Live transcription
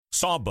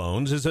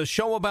Sawbones is a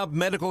show about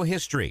medical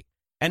history,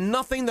 and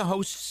nothing the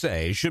hosts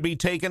say should be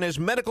taken as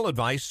medical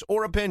advice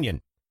or opinion.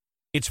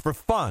 It's for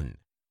fun.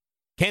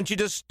 Can't you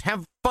just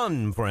have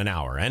fun for an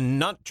hour and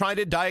not try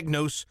to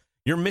diagnose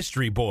your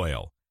mystery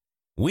boil?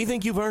 We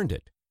think you've earned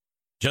it.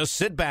 Just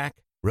sit back,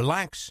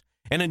 relax,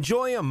 and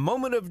enjoy a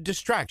moment of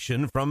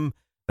distraction from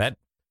that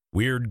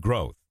weird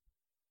growth.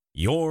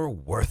 You're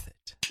worth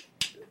it.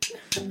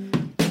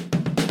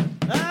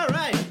 All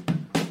right.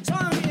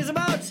 Song is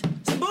about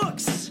some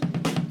books.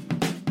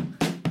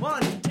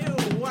 1, 2,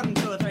 1,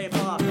 2, 3,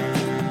 4.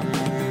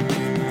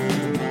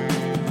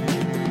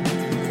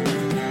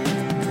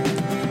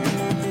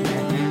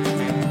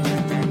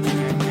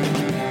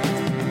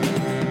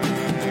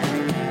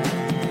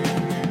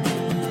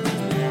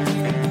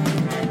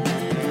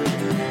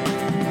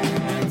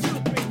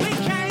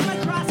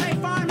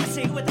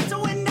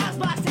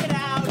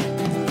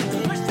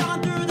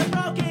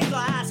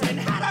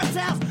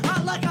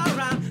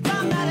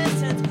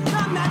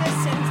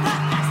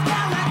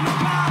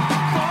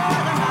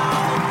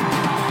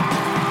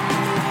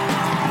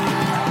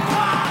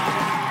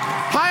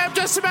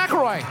 Justin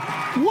McElroy.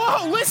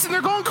 Whoa, listen,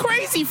 they're going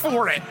crazy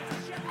for it.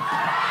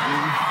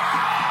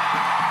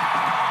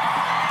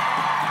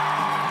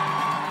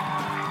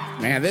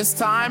 Man, this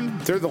time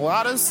they're the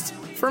loudest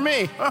for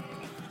me.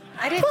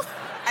 You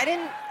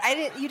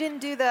didn't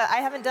do the, I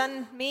haven't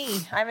done me.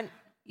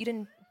 You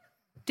didn't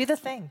do the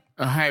thing.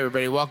 Hi,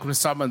 everybody. Welcome to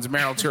Sawbones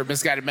Marital Tour of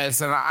Misguided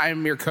Medicine.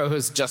 I'm your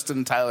co-host,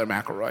 Justin Tyler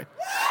McElroy.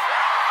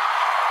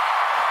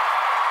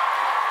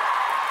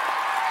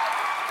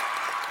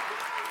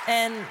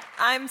 And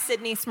I'm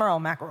Sydney Smurl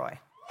McElroy.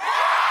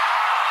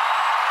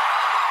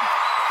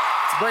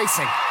 It's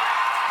bracing.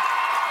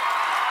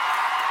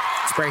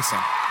 It's bracing.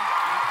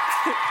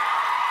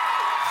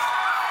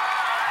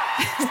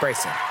 It's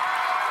bracing.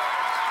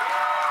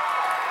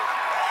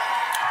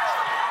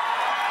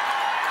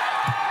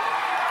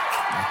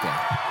 Okay.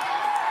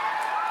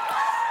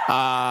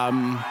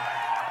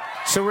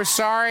 So we're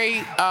sorry.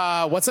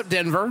 What's up,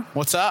 Denver?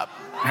 What's up?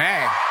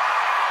 Hey.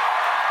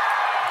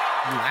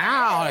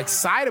 Wow,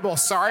 excitable.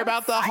 Sorry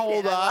about the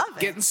hold up,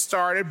 getting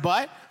started,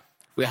 but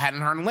we hadn't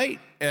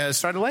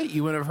started late.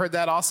 You would have heard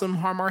that awesome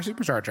Harmar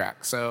Superstar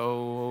track.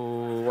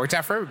 So worked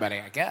out for everybody,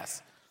 I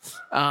guess.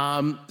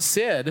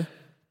 Sid.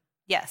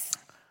 Yes.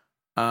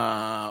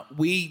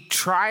 We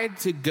tried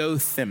to go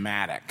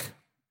thematic.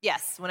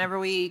 Yes, whenever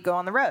we go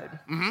on the road,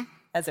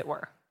 as it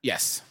were.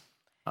 Yes.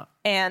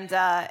 And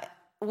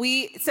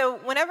so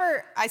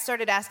whenever I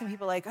started asking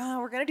people like, oh,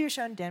 we're going to do a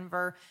show in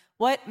Denver,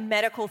 what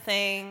medical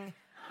thing...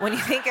 When you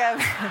think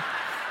of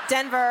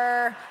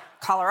Denver,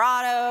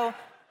 Colorado,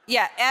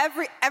 yeah,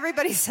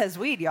 everybody says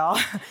weed, y'all.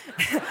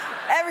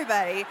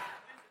 Everybody,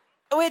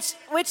 which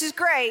is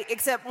great,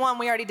 except one,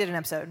 we already did an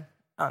episode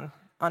on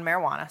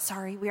marijuana.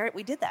 Sorry,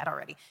 we did that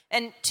already.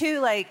 And two,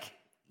 like,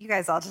 you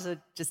guys all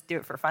just do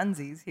it for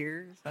funsies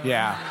here. So.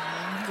 Yeah.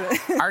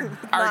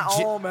 Not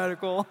all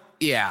medical.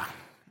 Yeah,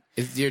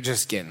 you're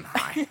just getting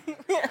high.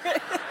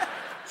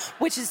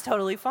 Which is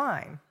totally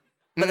fine,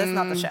 but that's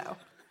not the show.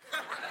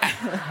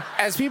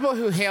 As people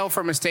who hail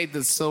from a state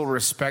that still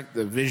respect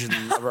the vision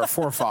of our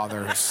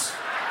forefathers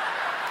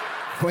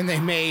when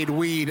they made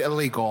weed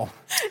illegal.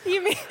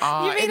 You mean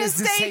it a is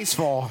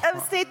distasteful.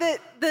 state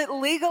that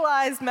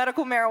legalized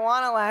medical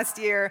marijuana last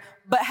year,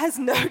 but has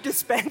no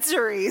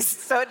dispensaries,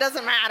 so it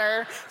doesn't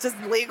matter. It's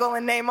just legal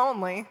in name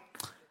only.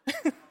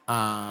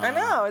 I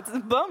know, it's a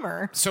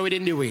bummer. So we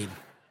didn't do weed.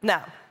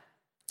 No.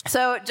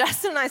 So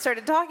Justin and I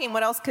started talking.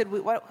 What else could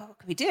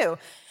we do?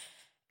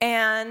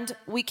 And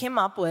we came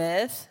up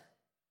with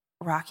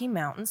Rocky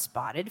Mountain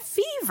Spotted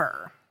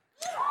Fever.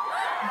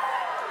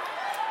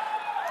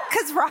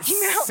 Because Rocky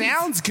Mountain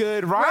sounds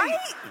good, right?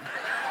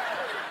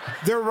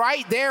 They're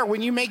right there.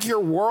 When you make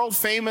your world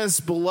famous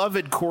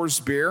beloved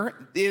course beer,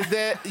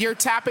 you're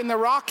tapping the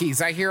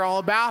Rockies. I hear all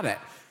about it.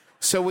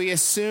 So we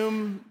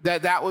assume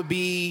that would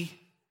be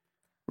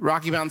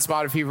Rocky Mountain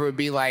Spotted Fever would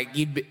be like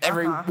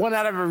one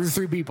out of every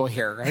 3 people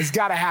here has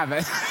got to have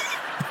it.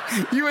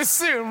 You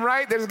assume,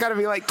 right? There's got to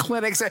be like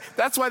clinics.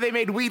 That's why they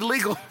made weed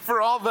legal for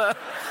all the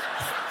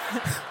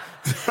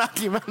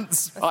Rocky Mountain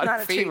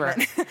Spotted Fever.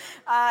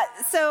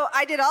 So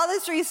I did all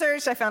this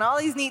research. I found all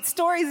these neat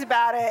stories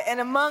about it. And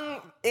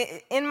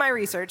in my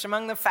research,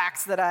 among the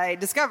facts that I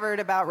discovered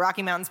about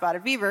Rocky Mountain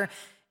Spotted Fever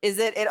is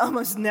that it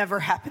almost never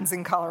happens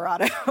in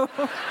Colorado.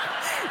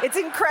 It's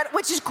incredible,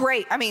 which is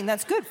great. I mean,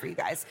 that's good for you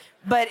guys.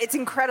 But it's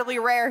incredibly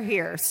rare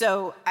here.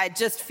 So I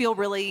just feel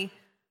really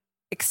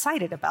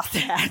excited about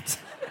that.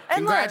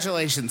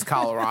 Congratulations,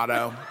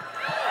 Colorado.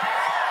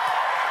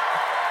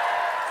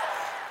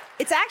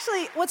 It's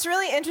actually, what's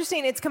really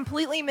interesting, it's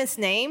completely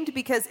misnamed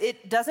because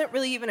it doesn't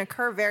really even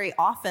occur very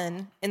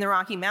often in the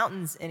Rocky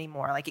Mountains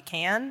anymore. Like it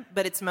can,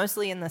 but it's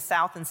mostly in the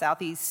South and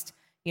Southeast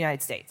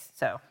United States.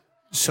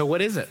 So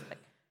what is it?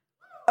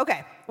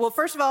 Okay. Well,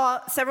 first of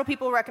all, several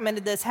people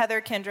recommended this.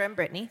 Heather, Kendra, and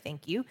Brittany.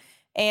 Thank you.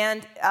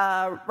 And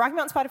Rocky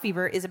Mountain Spotted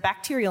Fever is a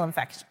bacterial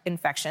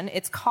infection.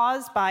 It's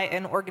caused by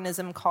an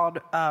organism called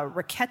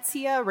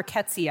Rickettsia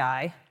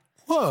rickettsii.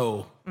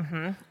 Whoa.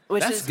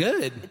 Which That's is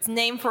good. It's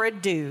named for a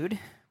dude,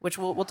 which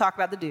we'll talk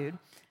about the dude.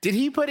 Did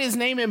he put his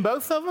name in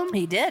both of them?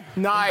 He did.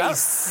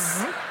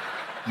 Nice.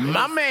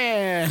 My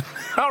man.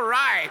 All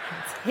right.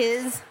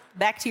 His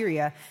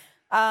bacteria.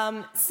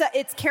 So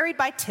it's carried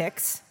by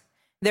ticks.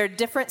 There are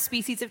different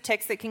species of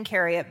ticks that can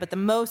carry it, but the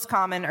most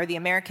common are the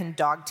American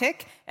dog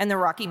tick and the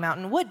Rocky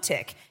Mountain wood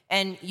tick.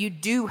 And you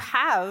do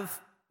have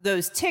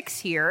those ticks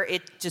here.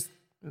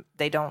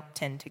 They don't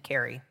tend to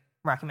carry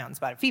Rocky Mountain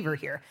spotted fever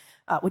here,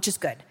 which is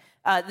good.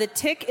 The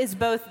tick is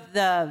both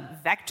the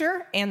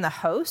vector and the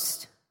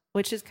host,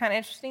 which is kind of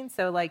interesting.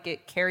 So, like,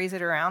 it carries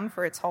it around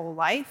for its whole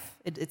life.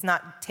 It's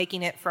not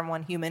taking it from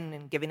one human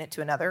and giving it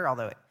to another,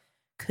 although it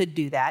could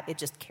do that. It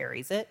just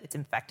carries it. It's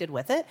infected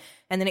with it.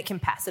 And then it can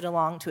pass it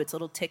along to its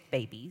little tick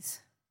babies,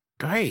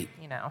 Great.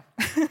 you know.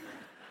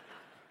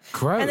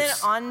 Gross. And then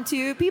on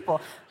to people.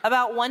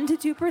 About 1%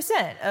 to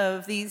 2%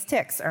 of these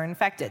ticks are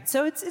infected.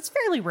 So it's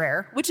fairly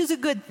rare, which is a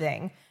good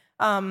thing.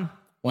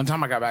 One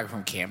time I got back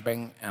from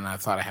camping and I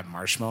thought I had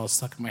marshmallows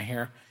stuck in my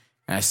hair.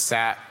 And I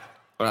sat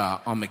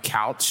on the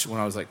couch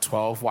when I was like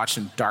 12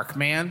 watching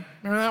Darkman.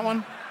 Remember that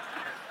one?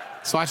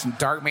 So watching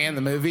Darkman,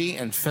 the movie,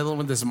 and fiddling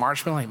with this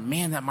marshmallow. Like,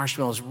 man, that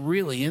marshmallow is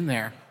really in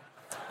there.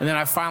 And then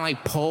I finally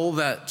pulled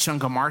that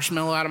chunk of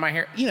marshmallow out of my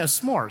hair. You know,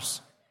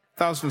 s'mores.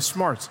 Thought it was from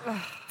s'mores.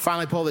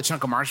 Finally pulled the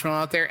chunk of marshmallow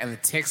out there, and the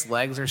tick's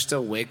legs are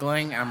still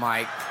wiggling. And I'm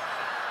like,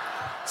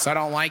 so I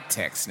don't like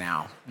ticks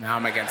now. Now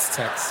I'm against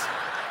ticks.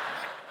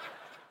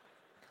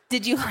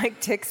 Did you like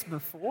ticks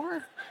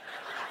before?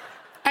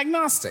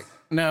 Agnostic.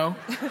 No.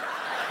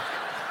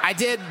 I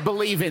did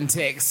believe in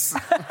ticks.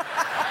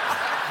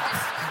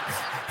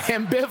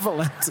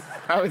 Ambivalent.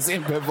 I was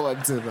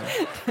ambivalent to them.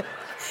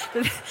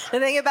 The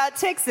thing about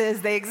ticks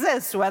is they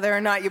exist whether or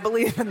not you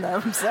believe in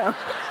them. So,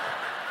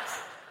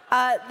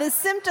 the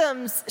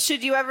symptoms,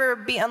 should you ever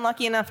be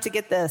unlucky enough to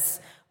get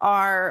this,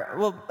 are,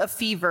 well, a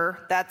fever.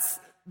 That's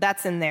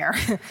in there.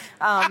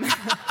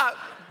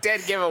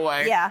 Dead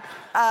giveaway. Yeah.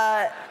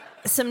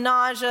 Some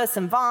nausea,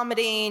 some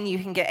vomiting. You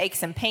can get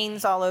aches and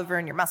pains all over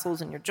in your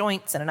muscles and your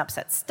joints and an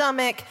upset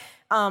stomach.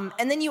 And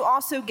then you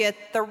also get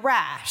the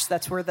rash.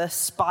 That's where the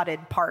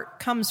spotted part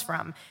comes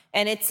from.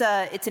 And it's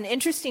an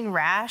interesting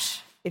rash,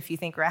 if you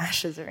think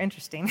rashes are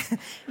interesting.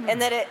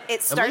 And that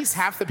it starts... At least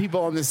half the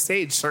people on this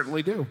stage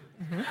certainly do.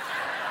 Mm-hmm.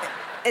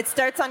 It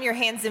starts on your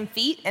hands and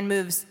feet and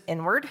moves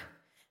inward.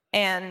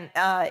 And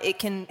it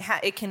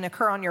can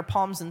occur on your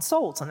palms and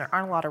soles. And there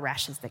aren't a lot of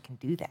rashes that can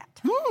do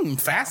that.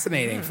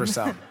 Fascinating for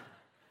some.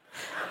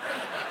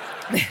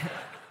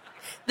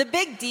 The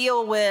big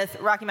deal with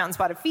Rocky Mountain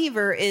spotted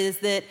fever is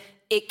that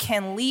it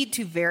can lead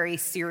to very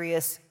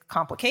serious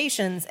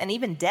complications and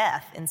even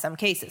death in some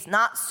cases.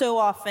 Not so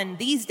often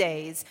these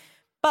days,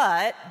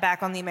 but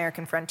back on the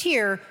American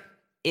frontier,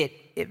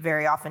 it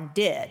very often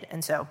did.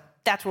 And so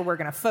that's where we're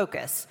going to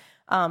focus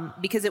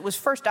because it was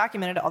first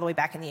documented all the way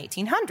back in the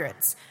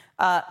 1800s.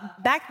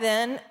 Back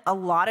then, a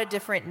lot of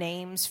different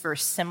names for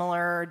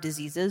similar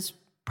diseases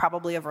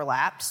probably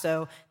overlapped.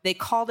 So they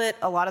called it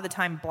a lot of the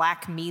time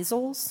black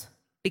measles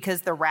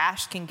because the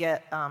rash can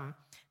get,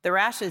 the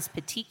rash is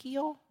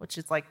petechial, which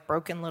is like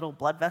broken little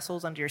blood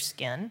vessels under your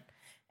skin,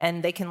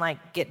 and they can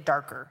like get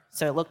darker.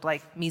 So it looked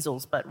like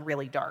measles, but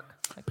really dark.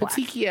 Like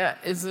Petechia,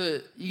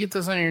 you get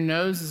those on your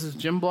nose? Is it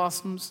gym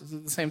blossoms? Is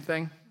it the same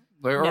thing?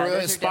 Or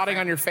those are spotting different.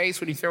 on your face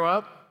when you throw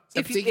up? Is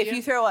that If petechia?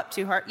 you throw up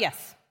too hard,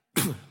 yes.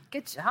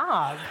 Good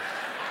job.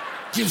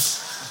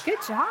 Yes. Good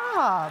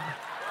job.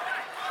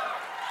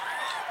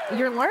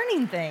 You're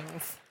learning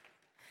things.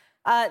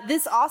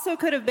 This also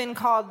could have been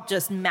called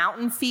just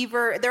mountain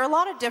fever. There are a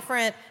lot of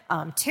different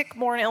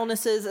tick-borne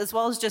illnesses as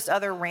well as just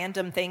other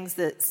random things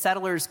that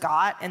settlers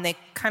got, and they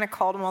kind of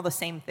called them all the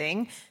same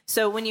thing.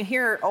 So when you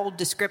hear old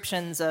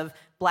descriptions of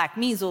black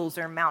measles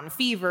or mountain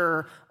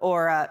fever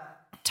or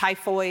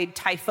typhoid,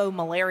 typho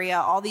malaria,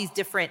 all these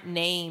different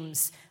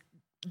names,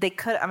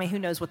 who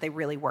knows what they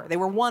really were. They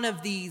were one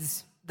of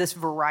this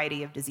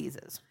variety of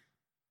diseases.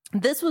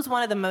 This was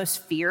one of the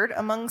most feared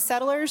among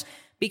settlers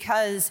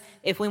because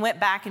if we went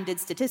back and did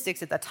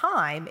statistics at the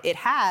time, it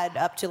had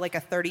up to like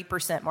a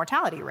 30%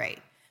 mortality rate.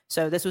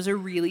 So this was a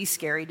really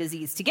scary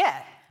disease to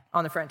get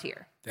on the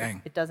frontier.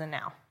 Dang. It doesn't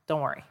now.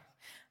 Don't worry.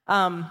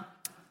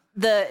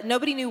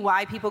 Nobody knew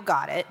why people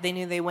got it. They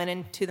knew they went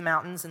into the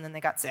mountains and then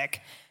they got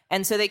sick.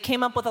 And so they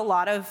came up with a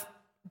lot of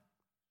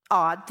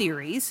odd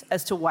theories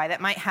as to why that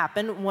might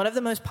happen. One of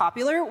the most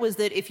popular was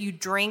that if you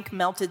drink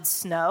melted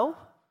snow,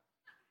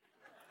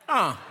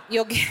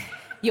 you'll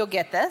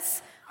get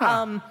this.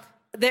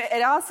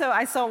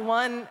 I saw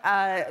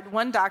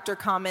one doctor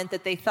comment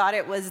that they thought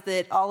it was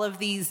that all of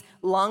these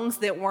lungs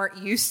that weren't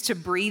used to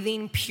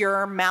breathing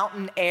pure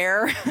mountain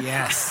air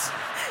Yes.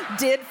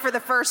 did for the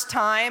first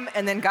time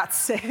and then got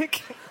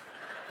sick.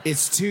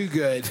 It's too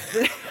good.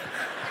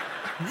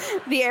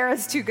 The air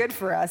is too good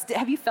for us.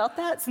 Have you felt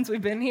that since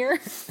we've been here?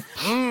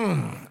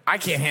 I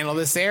can't handle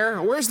this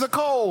air. Where's the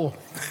coal?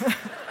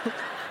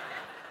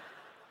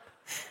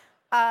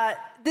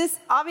 This,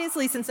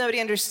 obviously, since nobody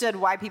understood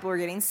why people were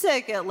getting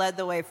sick, it led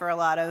the way for a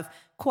lot of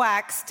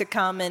quacks to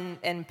come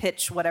and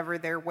pitch whatever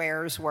their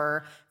wares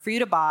were for you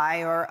to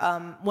buy. Or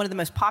one of the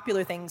most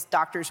popular things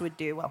doctors would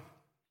do, well,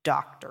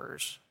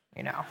 doctors,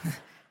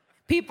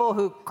 people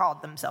who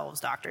called themselves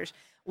doctors,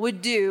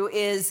 would do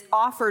is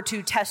offer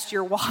to test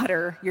your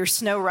water, your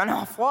snow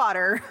runoff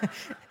water,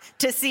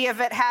 to see if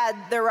it had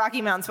the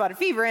Rocky Mountain spotted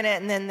fever in it,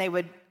 and then they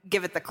would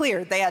give it the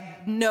clear. They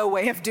had no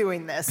way of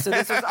doing this, so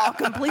this was all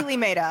completely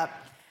made up.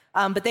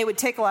 But they would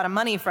take a lot of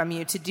money from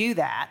you to do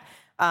that,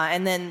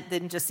 and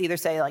then just either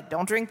say, like,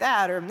 don't drink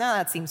that, or no,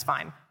 that seems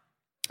fine.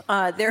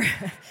 There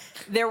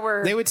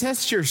were... They would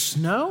test your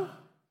snow?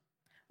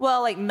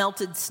 Well, like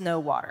melted snow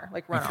water,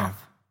 like runoff. Okay.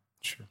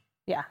 Sure.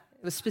 Yeah,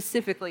 it was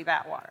specifically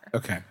that water.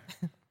 Okay.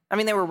 I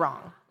mean, they were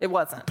wrong. It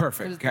wasn't.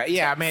 Perfect. It was, okay.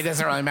 Yeah, I mean, it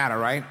doesn't really matter,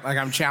 right? Like,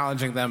 I'm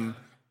challenging them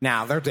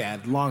now. They're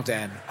dead. Long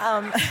dead.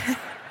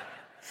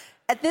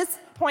 At this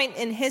point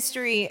in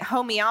history,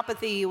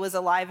 homeopathy was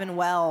alive and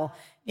well.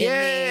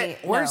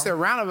 Where's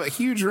the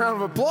huge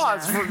round of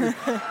applause for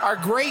our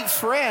great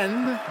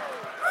friend,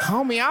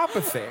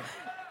 homeopathy?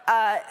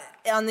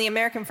 On the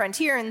American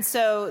frontier, and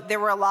so there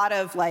were a lot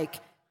of like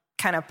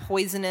kind of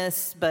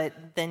poisonous, but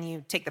then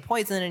you take the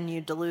poison and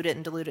you dilute it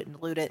and dilute it and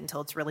dilute it until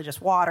it's really just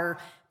water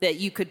that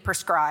you could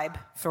prescribe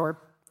for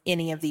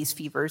any of these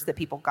fevers that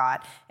people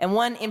got. And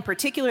one in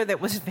particular that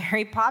was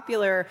very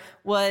popular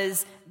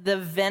was the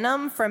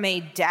venom from a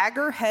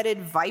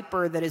dagger-headed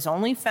viper that is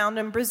only found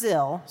in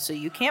Brazil, so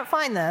you can't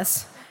find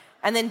this,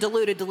 and then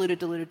diluted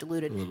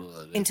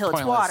until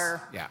it's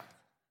water. Yeah.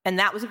 And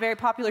that was a very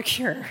popular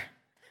cure.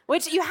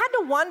 Which you had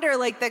to wonder,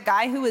 like, the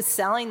guy who was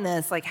selling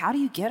this, like, how do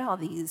you get all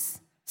these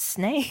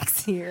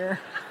snakes here?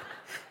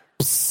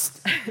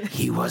 Psst,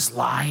 he was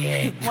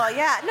lying. Well,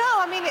 yeah. No,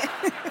 I mean,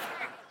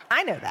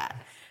 I know that.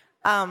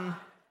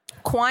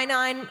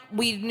 Quinine,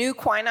 we knew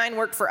quinine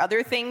worked for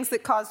other things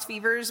that caused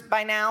fevers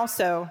by now,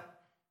 so,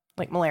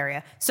 like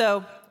malaria.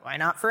 So why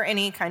not for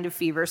any kind of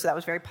fever? So that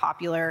was very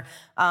popular.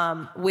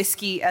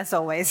 Whiskey, as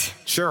always.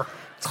 Sure.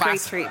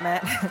 Great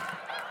treatment.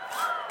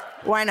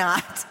 Why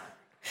not?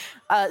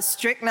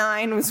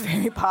 Strychnine was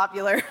very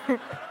popular.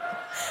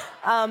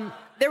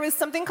 There was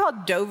something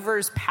called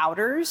Dover's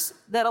powders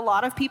that a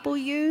lot of people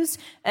used.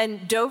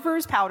 And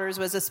Dover's powders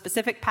was a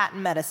specific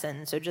patent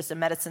medicine, so just a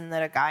medicine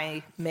that a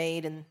guy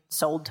made and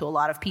sold to a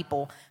lot of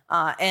people.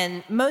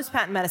 And most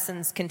patent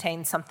medicines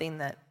contained something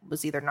that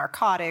was either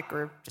narcotic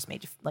or just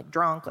made you like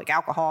drunk, like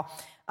alcohol.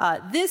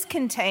 This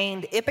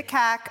contained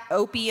ipecac,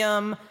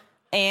 opium,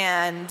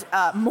 and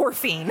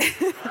morphine.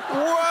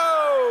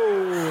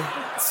 Whoa!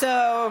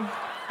 So...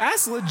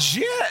 That's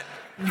legit.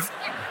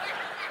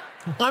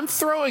 I'm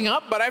throwing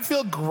up, but I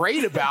feel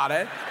great about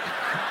it.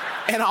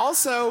 And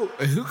also,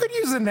 who could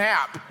use a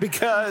nap?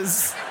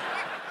 Because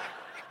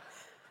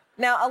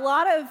now a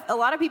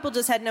lot of people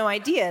just had no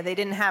idea. They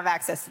didn't have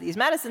access to these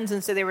medicines,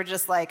 and so they were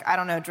just like, I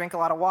don't know, drink a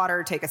lot of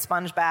water, take a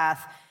sponge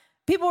bath.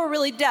 People were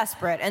really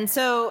desperate, and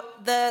so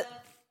the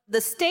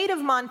state of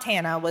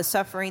Montana was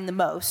suffering the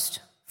most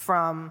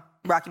from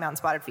Rocky Mountain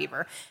spotted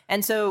fever.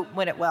 And so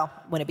when it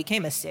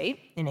became a state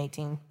in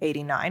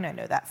 1889, I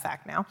know that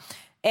fact now.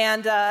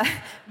 And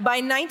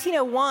by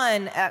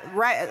 1901,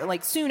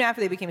 soon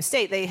after they became a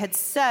state, they had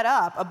set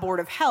up a board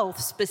of health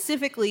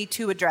specifically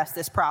to address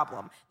this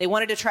problem. They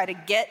wanted to try to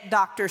get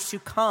doctors to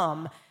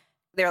come.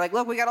 They're like,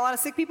 look, we got a lot of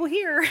sick people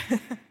here.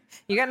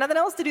 You got nothing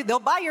else to do. They'll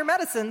buy your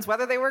medicines,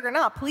 whether they work or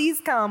not. Please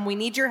come. We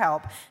need your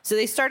help. So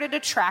they started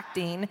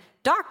attracting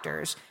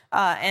doctors.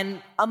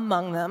 And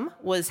among them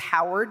was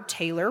Howard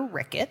Taylor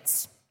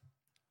Ricketts.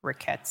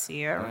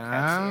 Rickettsia.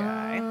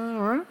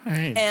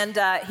 Right.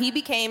 And he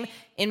became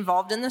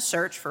involved in the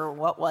search for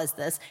what was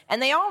this.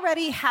 And they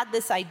already had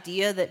this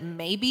idea that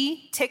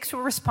maybe ticks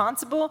were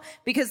responsible,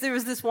 because there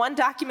was this one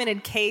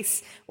documented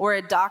case where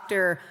a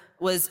doctor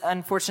was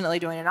unfortunately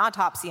doing an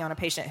autopsy on a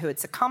patient who had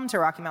succumbed to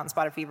Rocky Mountain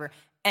spotted fever,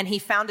 and he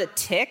found a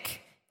tick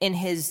in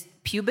his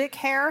pubic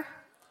hair.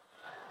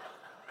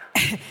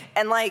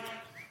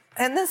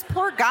 And this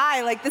poor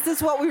guy, like, this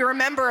is what we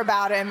remember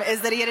about him,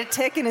 is that he had a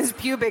tick in his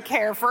pubic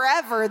hair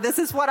forever. This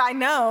is what I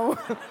know.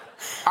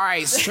 All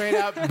right, straight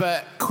up,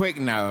 but quick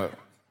note.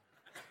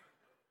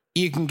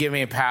 You can give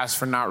me a pass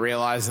for not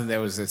realizing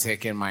there was a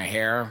tick in my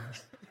hair.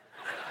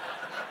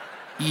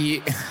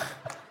 You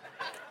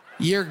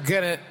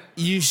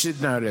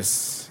should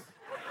notice.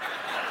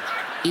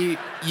 You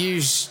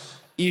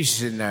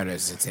should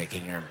notice a tick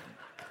in your...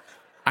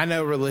 I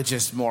know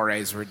religious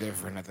mores were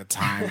different at the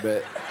time,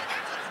 but...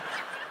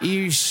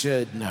 You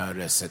should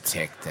notice a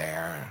tick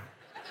there.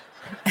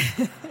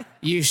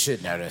 You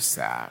should notice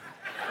that.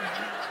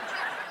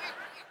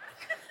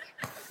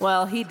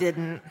 Well, he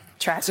didn't,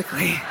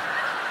 tragically.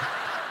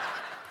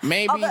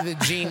 Maybe the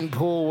gene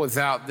pool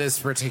without this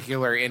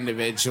particular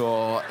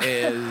individual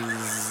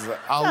is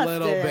a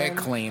little bit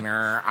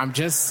cleaner. I'm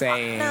just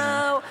saying.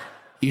 No.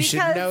 You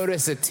should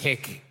notice a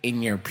tick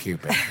in your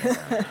pubic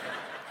hair.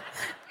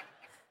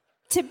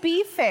 To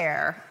be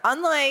fair,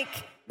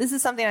 this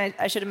is something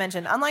I should have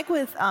mentioned. Unlike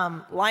with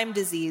Lyme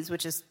disease,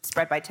 which is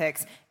spread by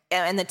ticks,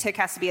 and the tick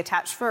has to be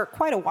attached for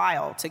quite a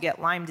while to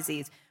get Lyme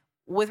disease,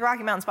 With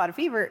Rocky Mountain Spotted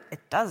Fever, it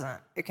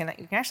doesn't. You can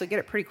actually get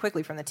it pretty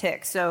quickly from the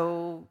tick.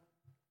 So,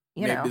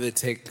 you know. Maybe the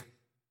tick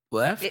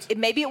left?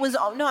 Maybe it was,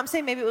 no, I'm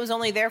saying maybe it was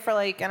only there for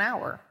like an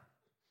hour.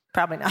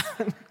 Probably not,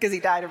 because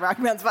he died of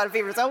Rocky Mountain Spotted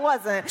Fever, so it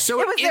wasn't.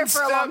 So it was there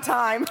for a long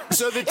time.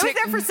 So it was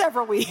there for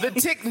several weeks. The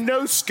tick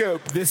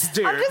no-scope this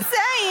dude. I'm just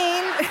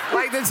saying.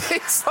 Like, the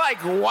tick's like,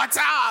 what's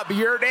up?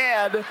 You're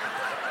dead.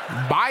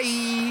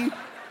 Bye.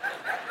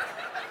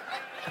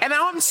 And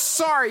I'm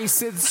sorry,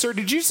 sir,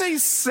 did you say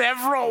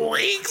several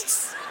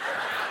weeks?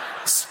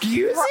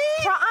 Excuse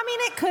me? I mean,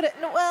 it could have,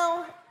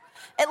 well,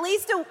 at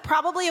least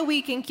probably a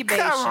week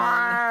incubation. Come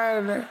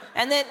on.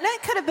 And then that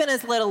could have been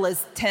as little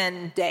as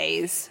 10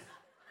 days.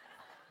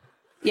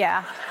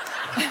 Yeah.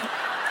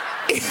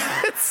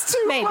 It's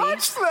too Maybe.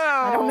 much, though.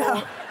 I don't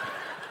know.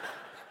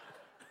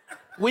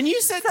 When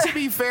you said to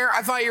be fair,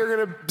 I thought you were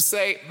going to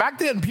say, back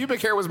then, pubic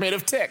hair was made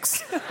of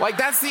ticks. Like,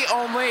 that's the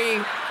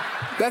only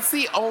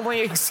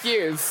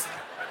excuse.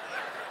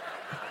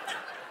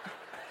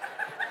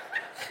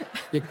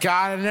 You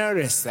gotta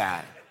notice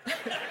that.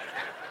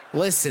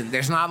 Listen,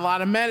 there's not a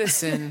lot of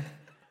medicine.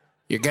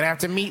 You're gonna have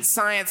to meet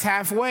science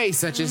halfway,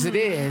 such as it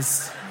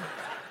is.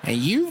 And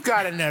you've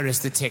gotta notice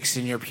the ticks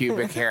in your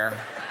pubic hair.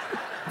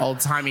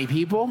 Old-timey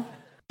people.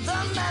 The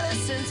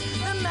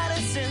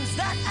medicines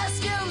that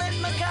escalate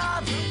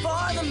macabre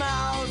for the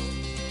mouth.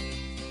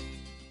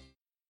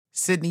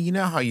 Sydney, you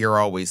know how you're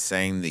always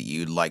saying that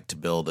you'd like to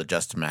build a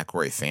Justin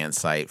McElroy fan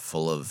site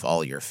full of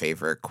all your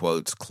favorite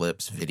quotes,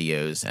 clips,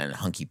 videos, and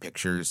hunky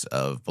pictures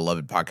of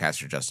beloved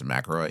podcaster Justin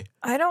McElroy?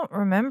 I don't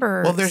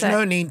remember. Well, there's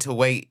no need to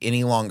wait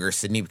any longer,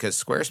 Sydney,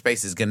 because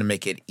Squarespace is going to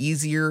make it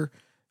easier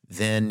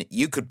than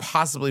you could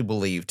possibly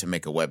believe to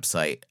make a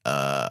website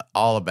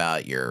all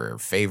about your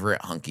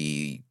favorite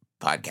hunky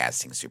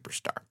podcasting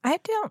superstar. I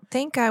don't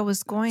think I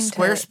was going to.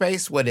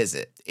 Squarespace, what is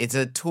it? It's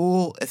a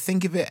tool.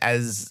 Think of it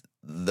as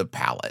the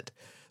palette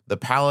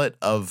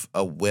of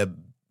a web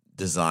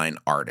design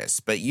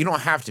artist. But you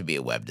don't have to be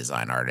a web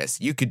design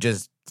artist. You could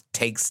just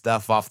take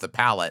stuff off the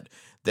palette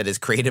that is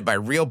created by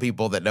real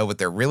people that know what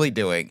they're really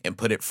doing and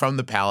put it from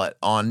the palette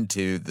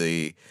onto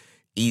the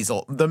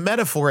easel. The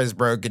metaphor is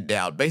broken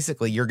down.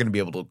 Basically, you're going to be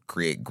able to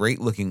create great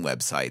looking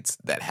websites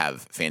that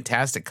have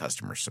fantastic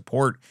customer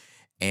support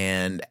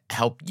and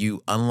help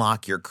you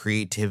unlock your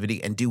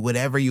creativity and do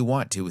whatever you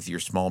want to with your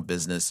small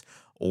business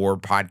or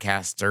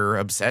podcaster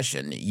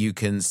obsession. You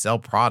can sell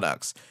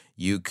products.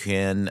 You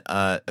can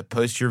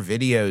post your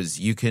videos.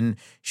 You can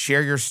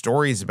share your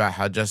stories about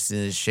how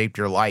Justin has shaped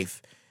your life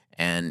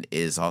and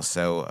is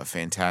also a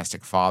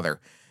fantastic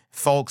father.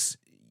 Folks,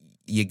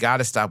 you got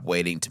to stop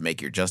waiting to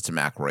make your Justin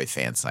McElroy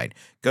fan site.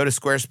 Go to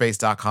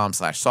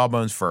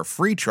squarespace.com/sawbones for a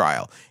free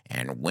trial.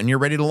 And when you're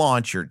ready to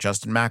launch your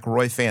Justin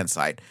McElroy fan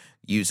site,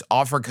 use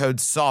offer code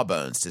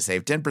SAWBONES to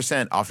save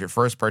 10% off your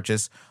first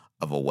purchase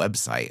of a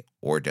website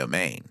or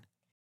domain.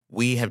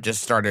 We have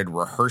just started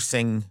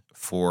rehearsing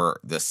for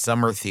the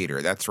summer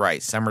theater. That's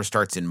right. Summer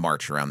starts in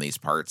March around these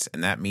parts,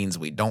 and that means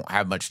we don't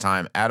have much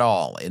time at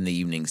all in the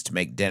evenings to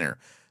make dinner.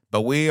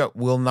 But we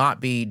will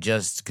not be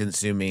just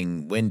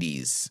consuming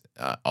Wendy's,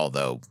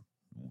 although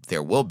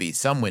there will be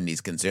some Wendy's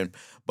consumed,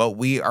 but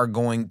we are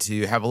going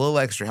to have a little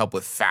extra help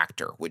with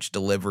Factor, which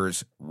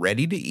delivers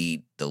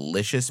ready-to-eat,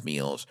 delicious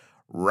meals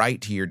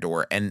right to your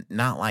door, and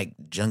not like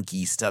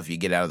junky stuff you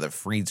get out of the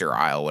freezer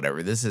aisle,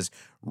 whatever. This is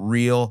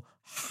real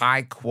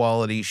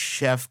high-quality,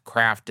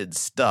 chef-crafted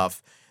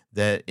stuff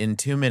that in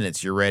 2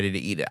 minutes you're ready to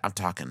eat it. I'm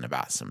talking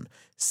about some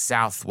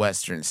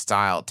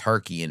Southwestern-style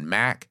turkey and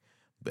mac.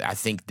 I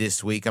think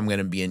this week I'm going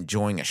to be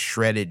enjoying a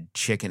shredded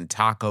chicken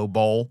taco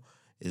bowl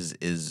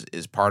is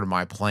part of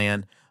my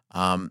plan.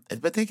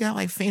 But they got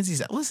like fancy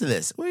stuff. Listen to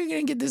this. Where are you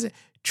going to get this?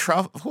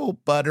 Truffle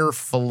butter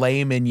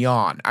filet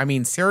mignon. I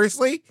mean,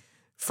 seriously?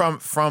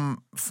 From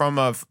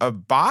a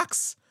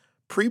box?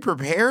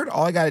 Pre-prepared?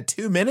 All I got is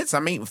 2 minutes?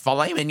 I'm eating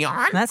filet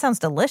mignon? That sounds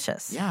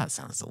delicious. Yeah, it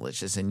sounds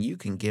delicious. And you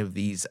can give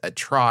these a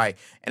try.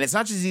 And it's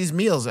not just these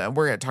meals.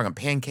 We're talking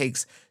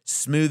pancakes,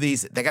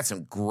 smoothies. They got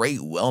some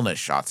great wellness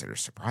shots that are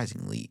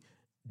surprisingly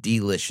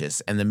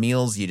delicious. And the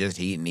meals you just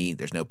eat and eat.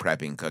 There's no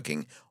prepping,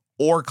 cooking,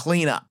 or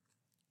cleanup.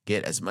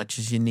 Get as much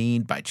as you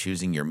need by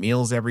choosing your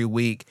meals every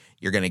week.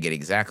 You're going to get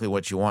exactly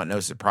what you want. No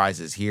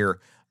surprises here.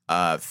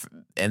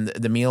 And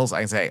the meals, I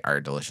can say, are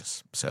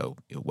delicious. So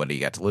what do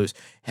you got to lose?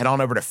 Head on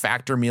over to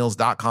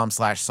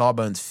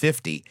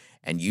factormeals.com/sawbones50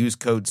 and use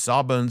code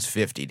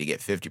sawbones50 to get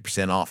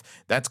 50% off.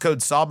 That's code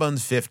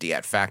sawbones50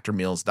 at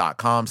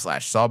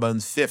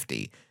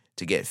factormeals.com/sawbones50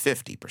 to get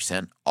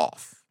 50%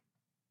 off.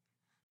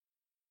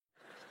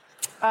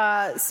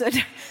 So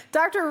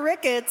Dr.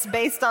 Ricketts,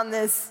 based on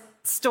this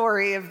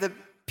story of the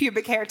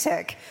pubic hair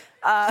tick,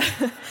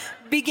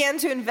 began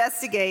to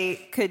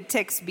investigate, could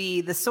ticks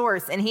be the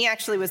source? And he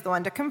actually was the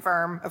one to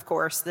confirm, of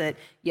course, that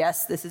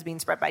yes, this is being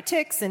spread by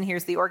ticks, and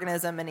here's the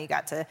organism, and he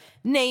got to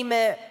name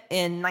it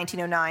in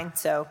 1909.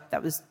 So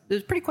it was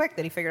pretty quick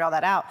that he figured all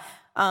that out.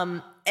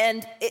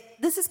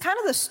 This is kind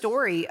of the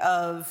story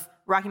of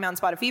Rocky Mountain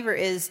Spotted Fever,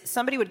 is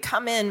somebody would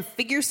come in,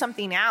 figure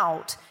something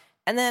out,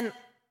 and then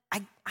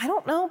I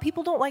don't know.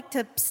 People don't like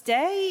to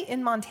stay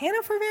in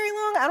Montana for very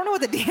long. I don't know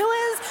what the deal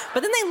is,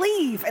 but then they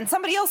leave and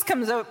somebody else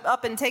comes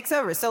up and takes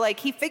over. So like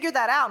he figured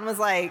that out and was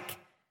like,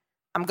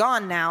 I'm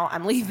gone now.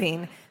 I'm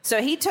leaving.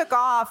 So he took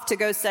off to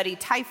go study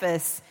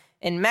typhus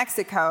in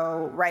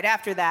Mexico right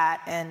after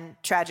that. And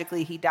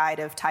tragically, he died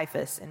of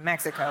typhus in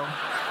Mexico,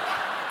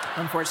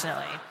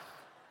 unfortunately.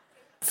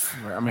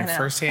 I mean,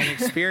 firsthand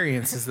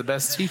experience is the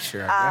best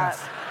teacher, I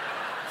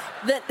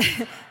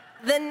guess.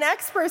 The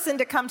next person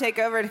to come take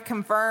over to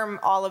confirm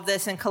all of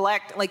this and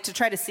collect, like to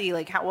try to see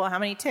like how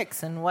many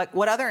ticks and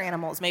what other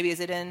animals, maybe is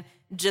it in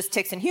just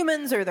ticks in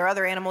humans or are there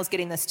other animals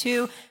getting this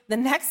too? The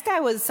next guy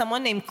was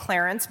someone named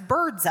Clarence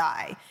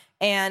Birdseye,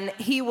 and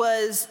he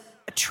was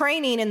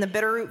training in the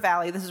Bitterroot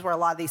Valley. This is where a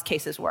lot of these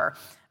cases were.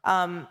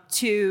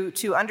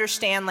 To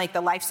understand like the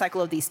life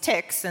cycle of these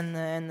ticks and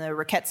the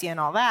rickettsia and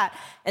all that.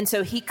 And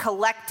so he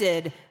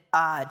collected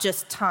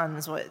just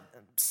tons,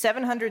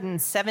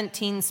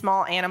 717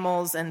 small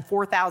animals and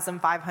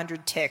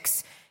 4,500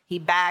 ticks. He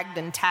bagged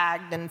and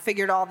tagged and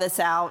figured all this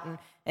out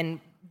and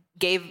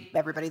gave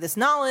everybody this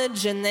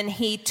knowledge. And then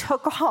he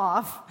took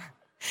off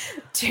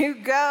to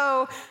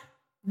go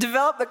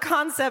develop the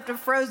concept of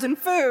frozen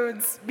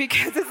foods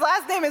because his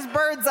last name is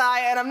Birdseye,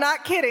 and I'm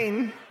not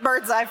kidding.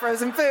 Birdseye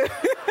frozen food.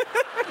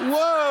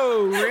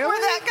 Whoa, really? Or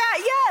that guy,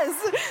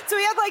 yes. So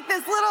he had like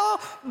this little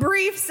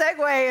brief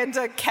segue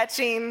into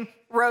catching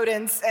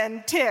rodents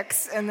and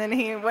ticks, and then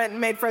he went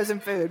and made frozen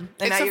food.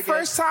 And it's the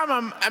first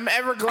time I'm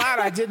ever glad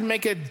I didn't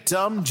make a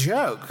dumb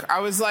joke. I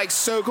was like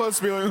so close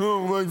to being like,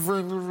 oh, like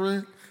frozen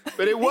food.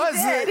 But it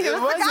wasn't. It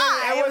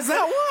was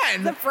that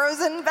one. The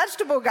frozen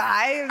vegetable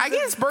guy. I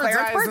guess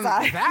Birdseye isn't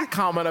that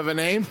common of a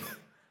name.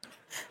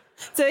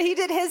 So he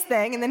did his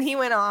thing, and then he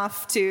went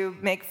off to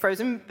make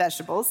frozen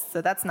vegetables.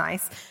 So that's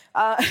nice.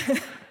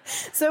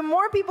 So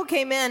more people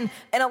came in,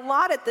 and a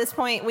lot at this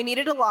point. We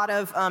needed a lot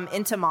of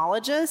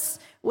entomologists,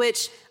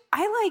 which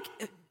I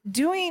like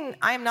doing.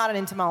 I am not an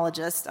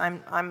entomologist.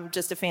 I'm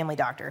just a family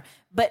doctor.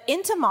 But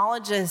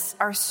entomologists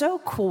are so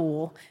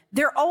cool.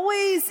 They're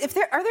always, are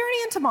there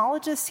any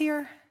entomologists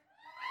here?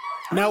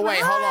 No, wait,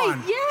 hold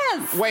on.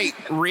 Yes. Wait,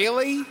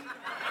 really?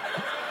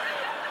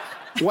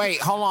 Wait,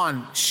 hold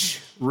on. Shh,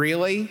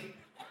 really?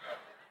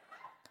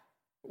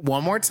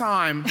 One more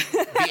time.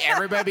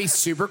 Everybody be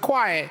super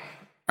quiet.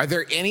 Are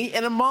there any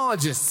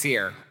entomologists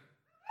here?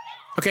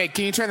 Okay,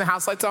 can you turn the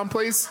house lights on,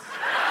 please?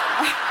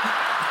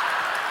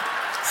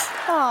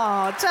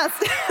 Oh,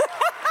 Justin.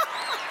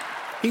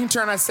 You can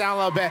turn us down a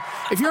little bit.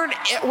 If you're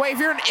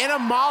an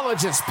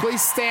entomologist,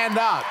 please stand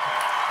up.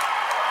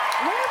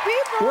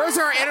 Where's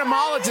our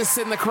entomologists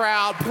in the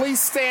crowd? Please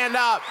stand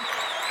up.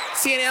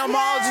 See an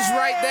entomologist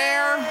right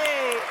there?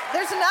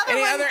 There's another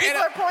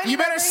one. You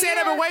better stand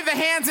up and wave the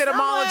hands,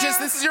 entomologists.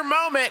 This is your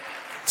moment.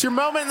 It's your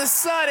moment in the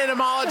sun,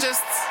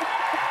 entomologists.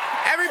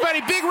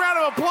 Everybody, big round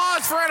of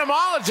applause for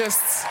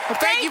entomologists.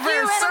 Thank you for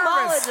your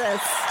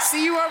service.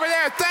 See you over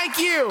there. Thank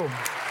you.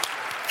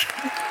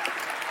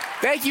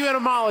 Thank you,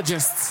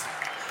 entomologists.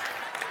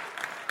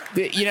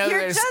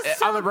 There's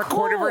on the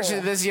recorded version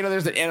of this,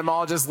 there's an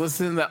entomologist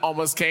listening that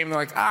almost came. They're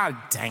like,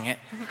 dang it.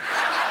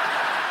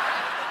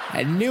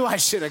 I knew I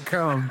should have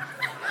come.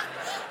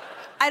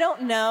 I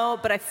don't know,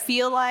 but I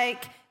feel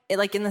like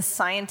in the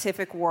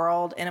scientific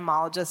world,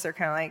 entomologists are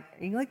kind of like,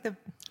 are you like the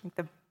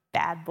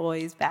bad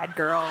boys, bad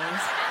girls,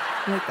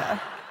 like the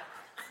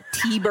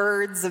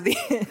T-birds of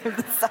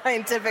the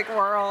scientific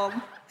world?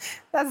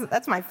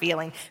 That's my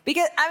feeling.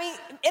 Because,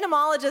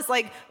 entomologists,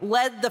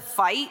 led the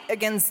fight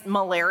against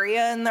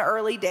malaria in the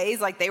early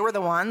days. They were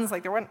the ones.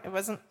 It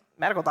wasn't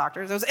medical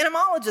doctors. It was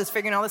entomologists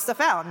figuring all this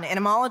stuff out. And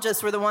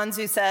entomologists were the ones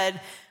who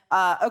said,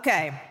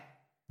 okay,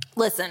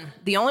 listen,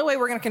 the only way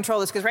we're going to control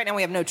this, because right now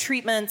we have no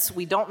treatments.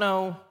 We don't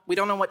know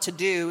what to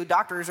do.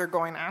 Doctors are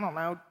going, I don't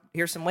know,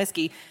 here's some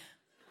whiskey.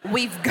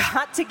 We've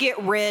got to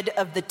get rid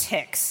of the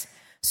ticks.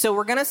 So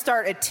we're going to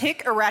start a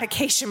tick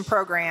eradication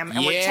program,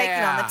 and we're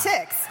taking on the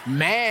ticks.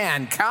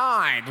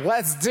 Mankind,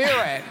 let's do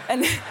it.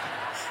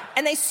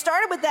 And they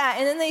started with that,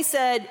 and then they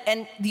said,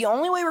 and the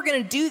only way we're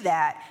going to do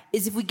that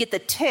is if we get the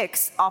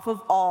ticks off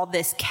of all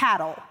this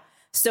cattle.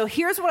 So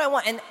here's what I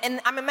want,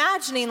 and I'm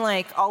imagining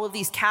all of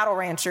these cattle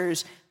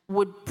ranchers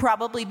would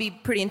probably be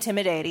pretty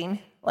intimidating,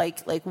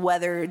 like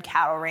weathered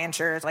cattle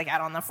ranchers,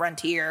 out on the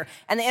frontier.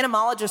 And the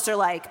entomologists are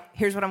like,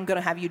 here's what I'm going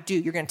to have you do.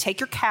 You're going to take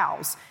your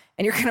cows,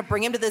 and you're going to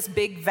bring them to this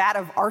big vat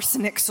of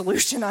arsenic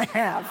solution I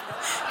have,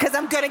 because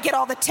I'm going to get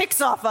all the ticks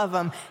off of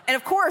them. And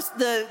of course,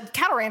 the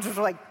cattle ranchers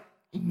were like,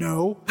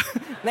 no.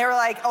 They were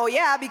like, oh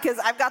yeah, because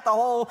I've got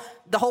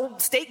the whole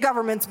state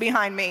government's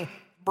behind me.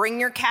 Bring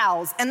your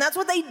cows. And that's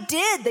what they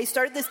did. They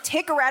started this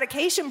tick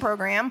eradication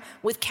program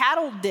with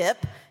cattle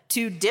dip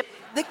to dip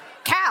the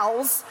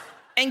cows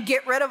and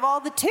get rid of all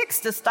the ticks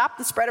to stop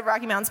the spread of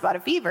Rocky Mountain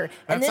spotted fever.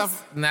 And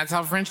that's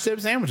how French dip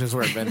sandwiches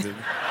were invented.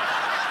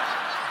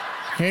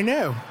 Who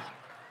knew?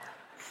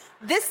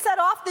 This set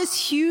off this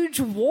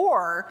huge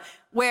war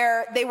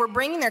where they were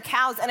bringing their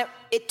cows, and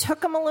it took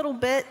them a little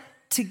bit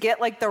to get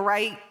the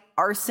right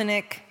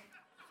arsenic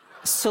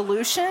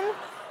solution.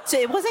 So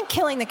it wasn't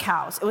killing the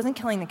cows. It wasn't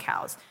killing the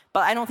cows,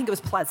 but I don't think it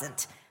was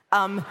pleasant.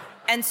 And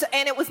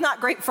it was not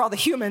great for all the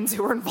humans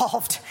who were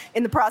involved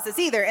in the process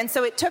either. And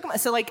so it took,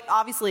 so like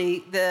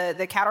obviously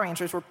the cattle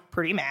ranchers were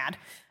pretty mad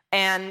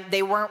and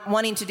they weren't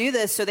wanting to do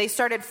this. So they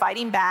started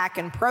fighting back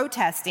and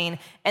protesting,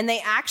 and they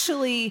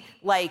actually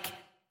like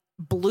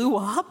blew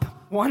up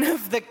one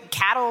of the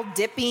cattle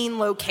dipping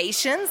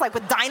locations, like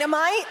with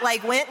dynamite,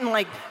 like went and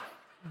like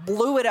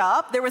blew it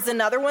up. There was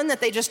another one that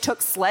they just took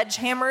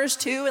sledgehammers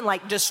to and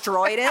like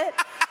destroyed it.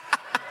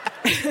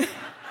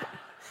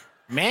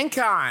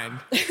 Mankind.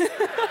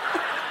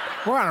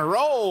 We're on a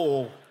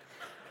roll.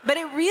 But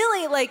it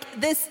really, like,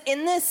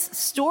 in this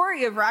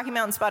story of Rocky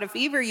Mountain Spotted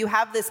Fever, you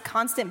have this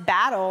constant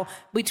battle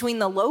between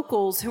the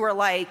locals who are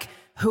like,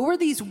 who are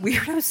these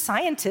weirdo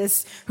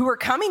scientists who are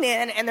coming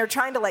in and they're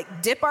trying to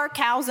like dip our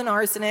cows in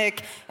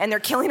arsenic and they're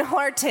killing all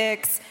our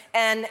ticks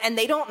and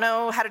they don't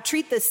know how to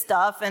treat this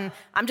stuff, and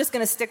I'm just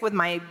going to stick with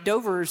my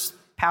Dover's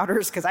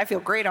powders because I feel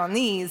great on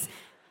these.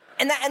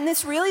 And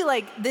this really,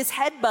 like, this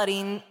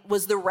headbutting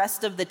was the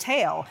rest of the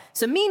tale.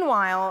 So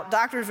meanwhile,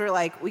 doctors were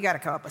like, we got to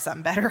come up with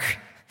something better.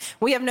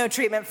 We have no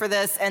treatment for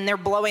this, and they're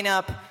blowing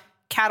up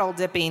cattle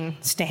dipping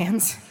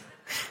stands.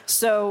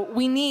 So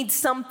we need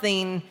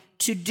something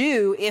to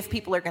do if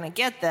people are going to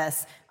get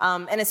this.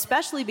 And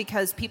especially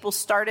because people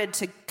started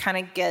to kind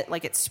of get,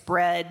 like, it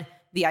spread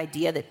the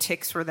idea that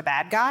ticks were the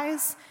bad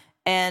guys.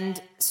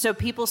 And so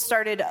people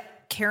started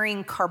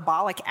carrying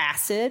carbolic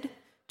acid,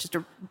 just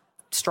a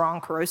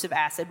strong corrosive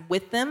acid,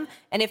 with them.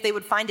 And if they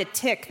would find a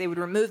tick, they would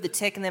remove the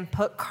tick and then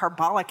put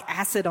carbolic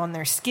acid on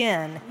their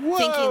skin,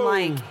 thinking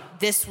like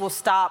this will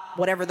stop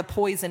whatever the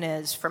poison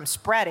is from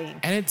spreading.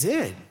 And it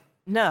did.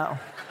 No.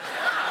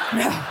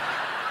 All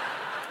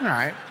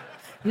right.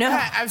 No.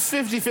 I'm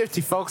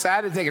 50-50, folks. I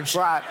had to take a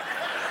shot.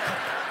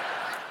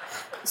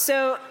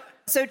 So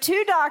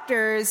two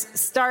doctors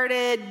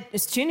started,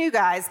 two new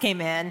guys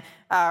came in,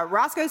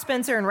 Roscoe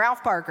Spencer and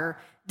Ralph Parker,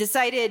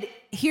 decided,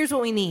 here's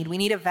what we need. We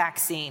need a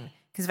vaccine,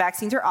 because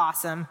vaccines are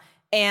awesome.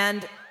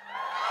 And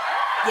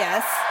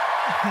yes,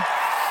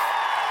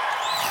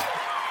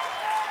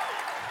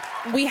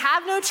 we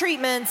have no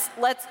treatments.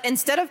 Let's,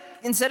 instead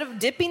of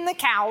dipping the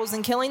cows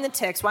and killing the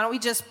ticks, why don't we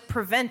just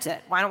prevent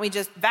it? Why don't we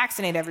just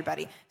vaccinate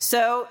everybody?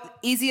 So,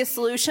 easiest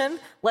solution,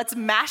 let's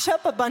mash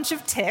up a bunch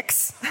of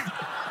ticks,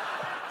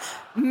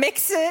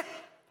 mix it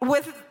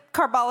with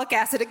carbolic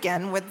acid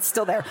again, with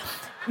still there,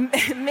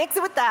 mix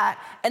it with that,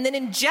 and then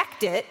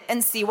inject it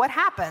and see what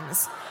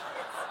happens.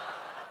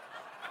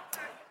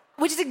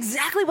 Which is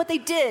exactly what they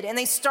did. And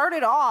they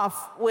started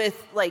off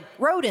with like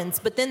rodents,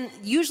 but then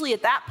usually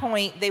at that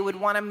point they would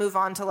want to move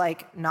on to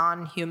like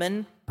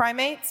non-human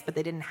primates, but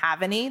they didn't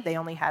have any. They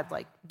only had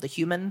like the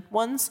human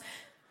ones.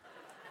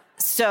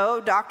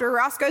 So Dr.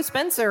 Roscoe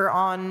Spencer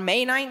on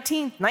May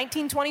 19th,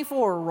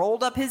 1924,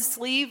 rolled up his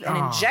sleeve and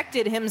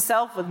injected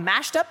himself with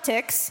mashed up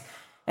ticks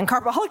and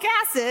carbolic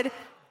acid,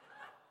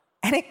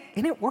 and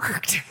it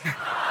worked.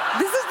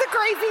 This is the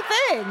crazy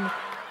thing.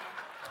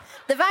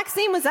 The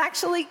vaccine was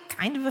actually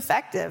kind of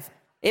effective.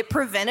 It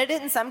prevented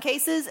it in some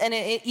cases, and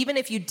even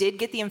if you did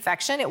get the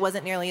infection, it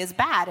wasn't nearly as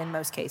bad in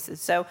most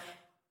cases. So,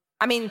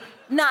 I mean,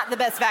 not the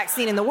best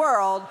vaccine in the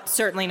world,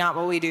 certainly not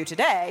what we do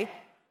today.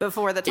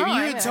 Before the time, if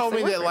you had told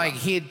me that like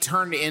he had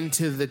turned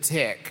into the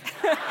tick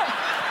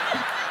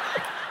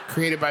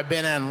created by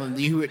Ben Allen,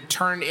 you had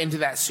turned into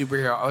that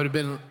superhero, I would have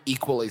been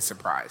equally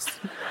surprised.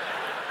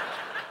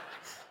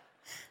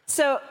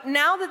 So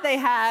now that they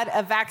had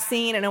a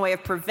vaccine and a way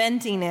of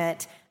preventing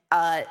it,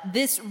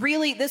 this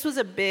was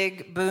a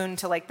big boon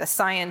to like the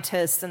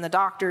scientists and the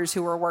doctors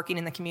who were working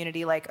in the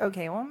community. Like,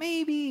 okay, well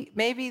maybe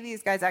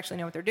these guys actually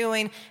know what they're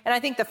doing. And I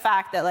think the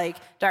fact that like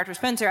Dr.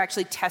 Spencer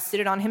actually tested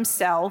it on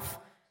himself,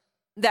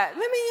 that, I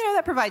mean,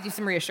 that provides you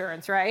some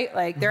reassurance, right?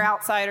 Like they're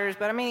outsiders,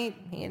 but I mean,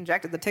 he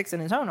injected the ticks in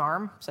his own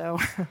arm, so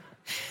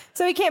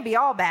he can't be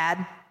all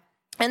bad.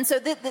 And so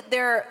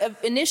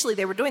initially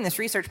they were doing this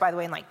research, by the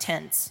way, in like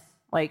tents.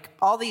 Like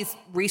all these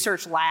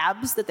research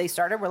labs that they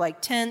started were like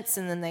tents,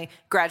 and then they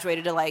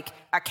graduated to like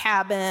a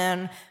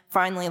cabin,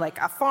 finally like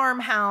a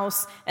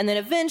farmhouse, and then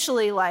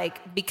eventually,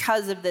 like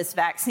because of this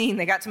vaccine,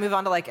 they got to move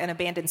on to like an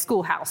abandoned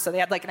schoolhouse. So they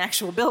had like an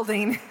actual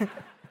building.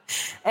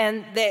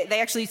 And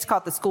they actually used to call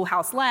it the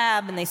schoolhouse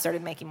lab, and they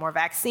started making more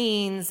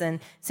vaccines and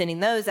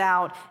sending those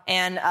out.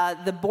 And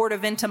the Board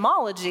of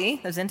Entomology,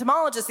 those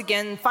entomologists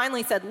again,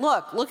 finally said,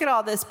 look at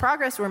all this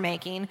progress we're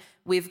making.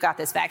 We've got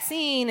this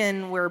vaccine,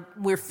 and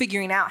we're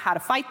figuring out how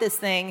to fight this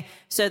thing.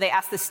 So they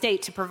asked the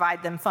state to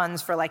provide them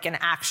funds for like an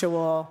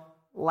actual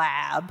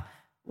lab,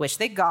 which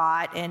they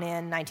got. And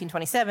in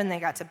 1927, they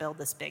got to build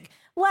this big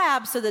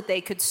lab so that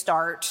they could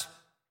start,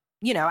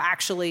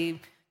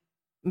 actually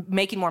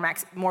making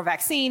more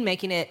vaccine,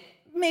 making it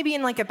maybe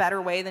in like a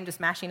better way than just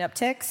mashing up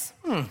ticks.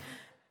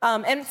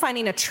 And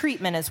finding a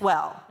treatment as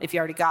well. If you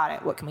already got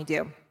it, what can we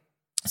do?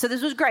 So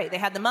this was great. They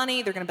had the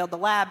money, they're gonna build the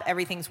lab,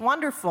 everything's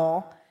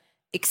wonderful,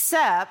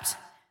 except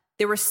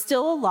there were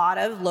still a lot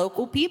of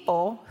local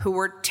people who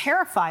were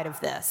terrified of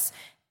this.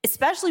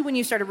 especially when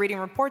you started reading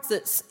reports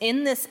that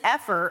in this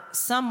effort,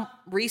 some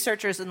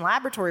researchers and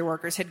laboratory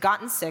workers had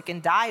gotten sick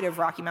and died of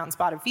Rocky Mountain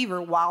spotted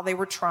fever while they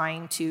were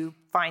trying to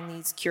find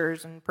these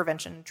cures and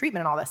prevention and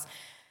treatment and all this.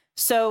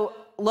 So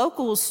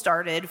locals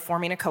started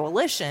forming a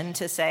coalition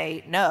to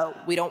say, no,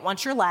 we don't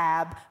want your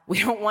lab. We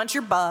don't want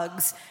your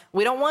bugs.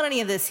 We don't want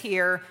any of this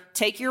here.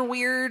 Take your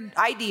weird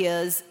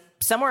ideas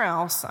somewhere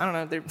else. I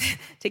don't know.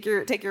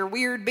 Take your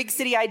weird big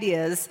city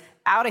ideas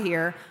out of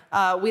here.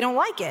 We don't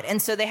like it. And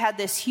so they had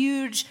this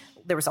huge,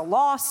 there was a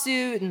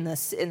lawsuit, and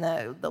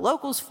the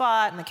locals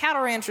fought, and the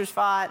cattle ranchers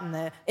fought, and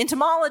the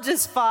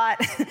entomologists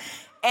fought.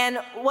 And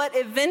what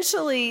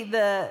eventually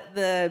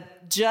the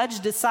judge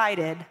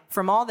decided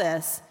from all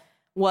this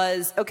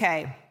was,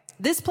 okay,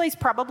 this place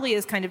probably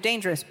is kind of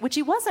dangerous, which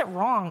he wasn't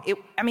wrong.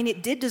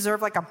 It did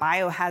deserve like a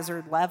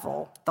biohazard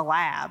level, the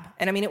lab.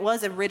 And it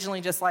was originally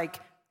just like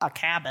a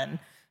cabin.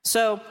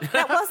 So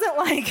that wasn't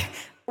like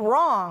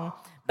wrong.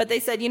 But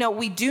they said,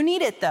 we do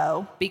need it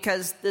though,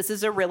 because this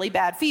is a really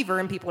bad fever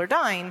and people are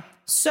dying.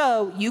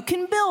 So you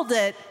can build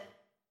it,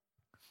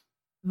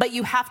 but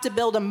you have to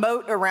build a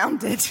moat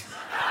around it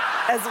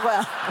as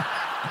well.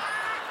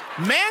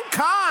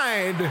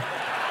 Mankind!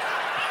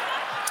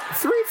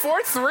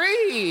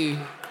 343.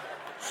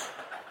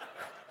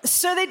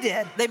 So they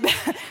did. They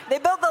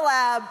built the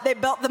lab. They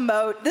built the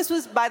moat. This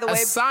was, by the way, a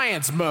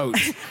science moat.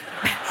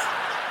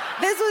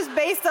 This was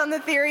based on the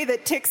theory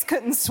that ticks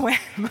couldn't swim.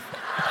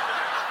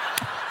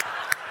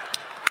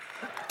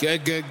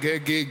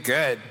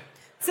 Good.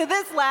 So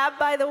this lab,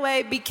 by the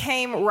way,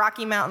 became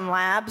Rocky Mountain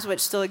Labs, which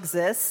still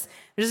exists,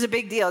 which is a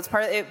big deal.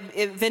 It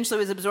eventually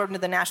was absorbed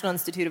into the National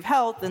Institute of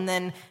Health, and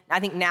then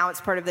I think now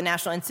it's part of the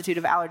National Institute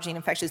of Allergy and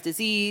Infectious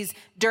Disease.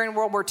 During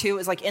World War II, it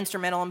was like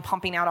instrumental in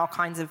pumping out all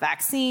kinds of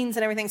vaccines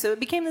and everything. So it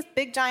became this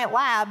big giant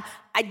lab.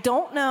 I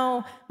don't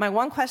know. My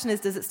one question is,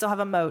 does it still have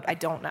a moat? I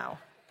don't know.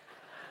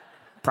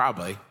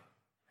 Probably.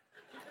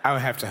 I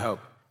would have to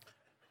hope.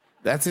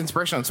 That's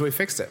inspirational, so we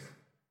fixed it.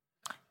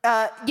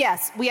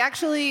 Yes,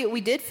 we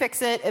did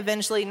fix it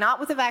eventually, not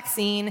with a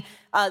vaccine.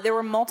 There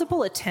were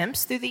multiple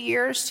attempts through the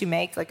years to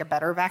make like a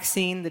better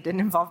vaccine that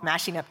didn't involve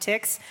mashing up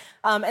ticks.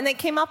 And they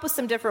came up with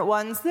some different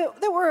ones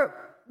that were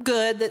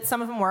good, that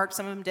some of them worked,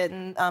 some of them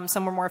didn't,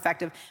 some were more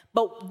effective.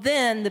 But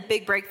then the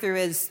big breakthrough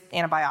is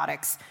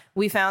antibiotics.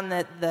 We found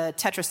that the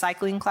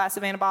tetracycline class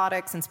of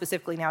antibiotics, and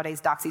specifically nowadays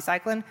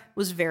doxycycline,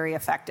 was very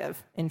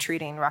effective in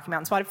treating Rocky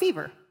Mountain spotted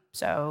fever.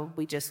 So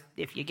we just,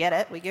 if you get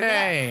it, we give it.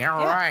 Hey,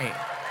 all right.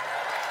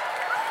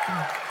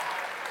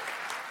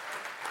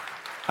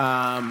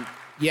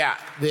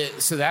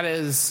 So that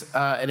is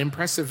an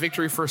impressive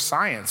victory for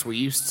science.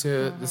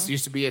 This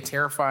used to be a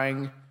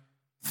terrifying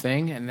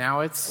thing, and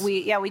now it's...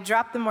 We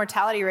dropped the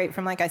mortality rate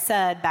from, like I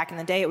said, back in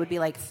the day, it would be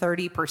like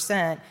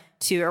 30%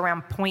 to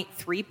around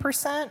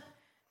 0.3%.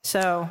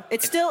 So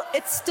it's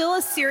still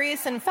a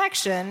serious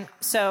infection.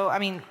 So,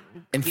 you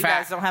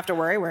guys don't have to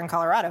worry. We're in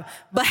Colorado.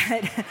 But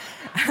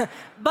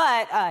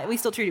we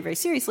still treat it very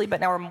seriously, but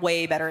now we're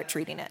way better at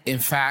treating it. In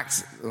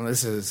fact,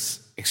 this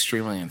is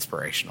extremely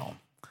inspirational.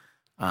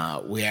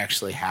 We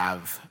actually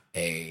have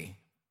a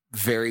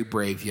very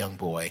brave young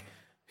boy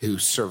who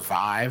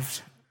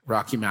survived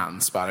Rocky Mountain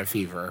spotted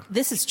fever.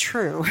 This is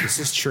true.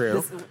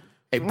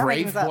 A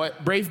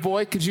brave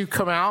boy, could you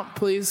come out,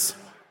 please?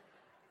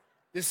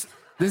 At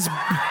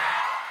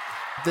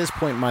this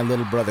point, my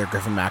little brother,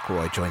 Griffin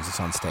McElroy, joins us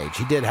on stage.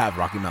 He did have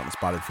Rocky Mountain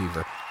spotted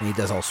fever, and he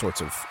does all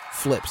sorts of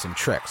flips and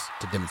tricks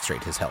to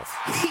demonstrate his health.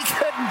 He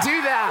couldn't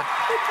do that.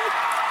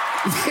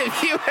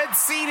 If you had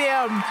seen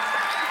him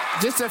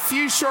just a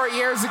few short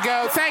years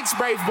ago. Thanks,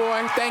 brave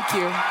boy. Thank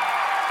you.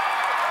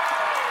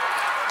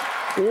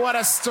 What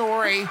a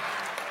story.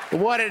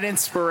 What an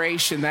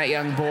inspiration that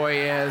young boy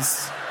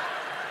is.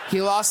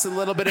 He lost a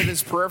little bit of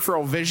his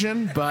peripheral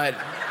vision, but...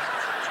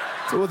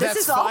 Well, this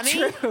is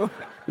funny. all true.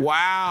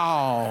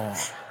 Wow.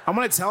 I'm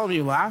going to tell him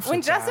you laughed.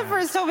 When Justin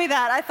first told me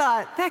that, I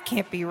thought, that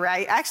can't be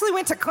right. I actually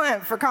went to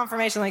Clint for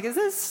confirmation. Like, is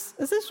this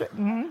true?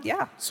 Mm-hmm,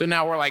 yeah. So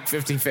now we're like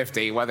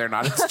 50-50 whether or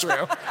not it's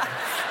true.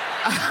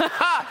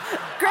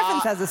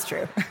 Griffin says it's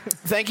true.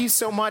 Thank you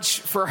so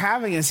much for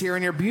having us here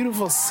in your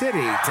beautiful city,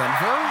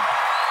 Denver.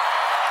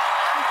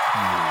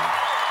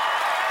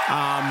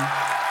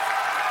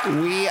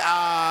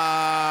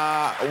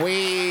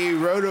 We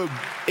wrote a...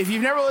 If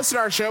you've never listened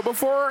to our show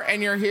before and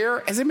you're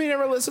here, has anybody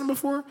never listened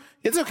before?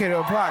 It's okay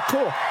to apply.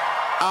 Cool.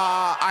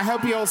 I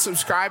hope you'll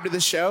subscribe to the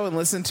show and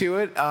listen to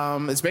it.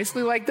 It's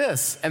basically like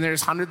this, and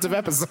there's hundreds of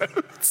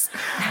episodes.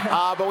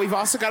 But we've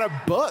also got a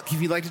book.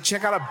 If you'd like to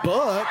check out a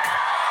book,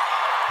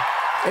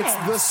 it's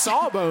the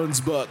Sawbones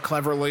book,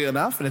 cleverly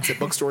enough, and it's at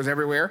bookstores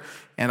everywhere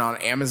and on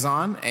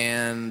Amazon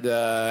and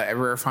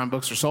everywhere fine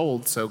books are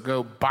sold. So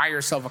go buy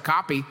yourself a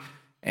copy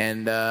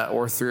and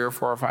or 3 or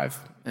 4 or 5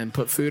 and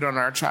put food on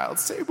our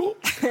child's table.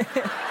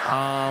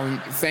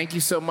 Thank you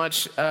so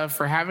much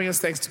for having us.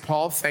 Thanks to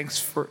Paul. Thanks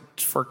for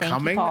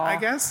coming, Paul. I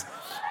guess.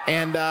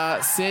 And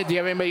Sid, do you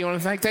have anybody you want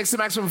to thank? Thanks to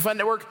Maximum Fun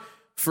Network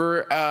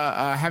for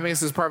having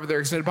us as part of their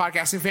extended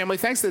podcasting family.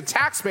 Thanks to the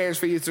taxpayers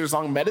for using their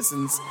song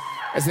Medicines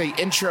as the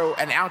intro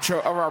and outro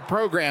of our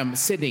program.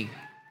 Sydney,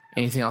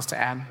 anything else to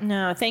add?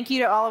 No, thank you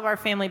to all of our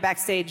family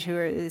backstage who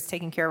is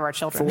taking care of our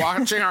children. For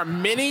watching our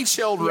mini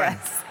children.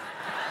 Yes.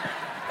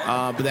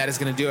 But that is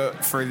going to do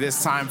it for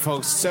this time,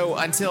 folks. So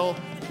until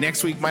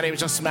next week, my name is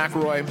Justin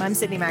McElroy. I'm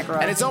Sydney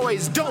McElroy. And as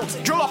always,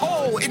 don't drill a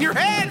hole in your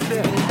head.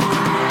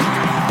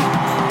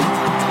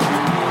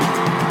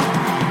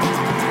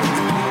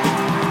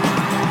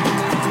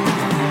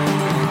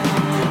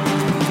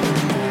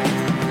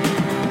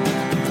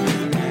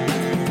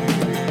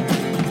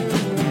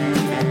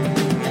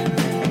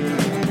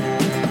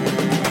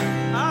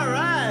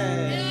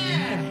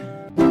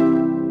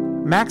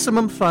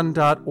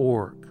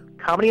 MaximumFun.org.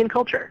 Comedy and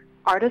culture.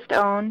 Artist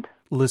owned.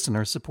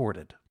 Listener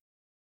supported.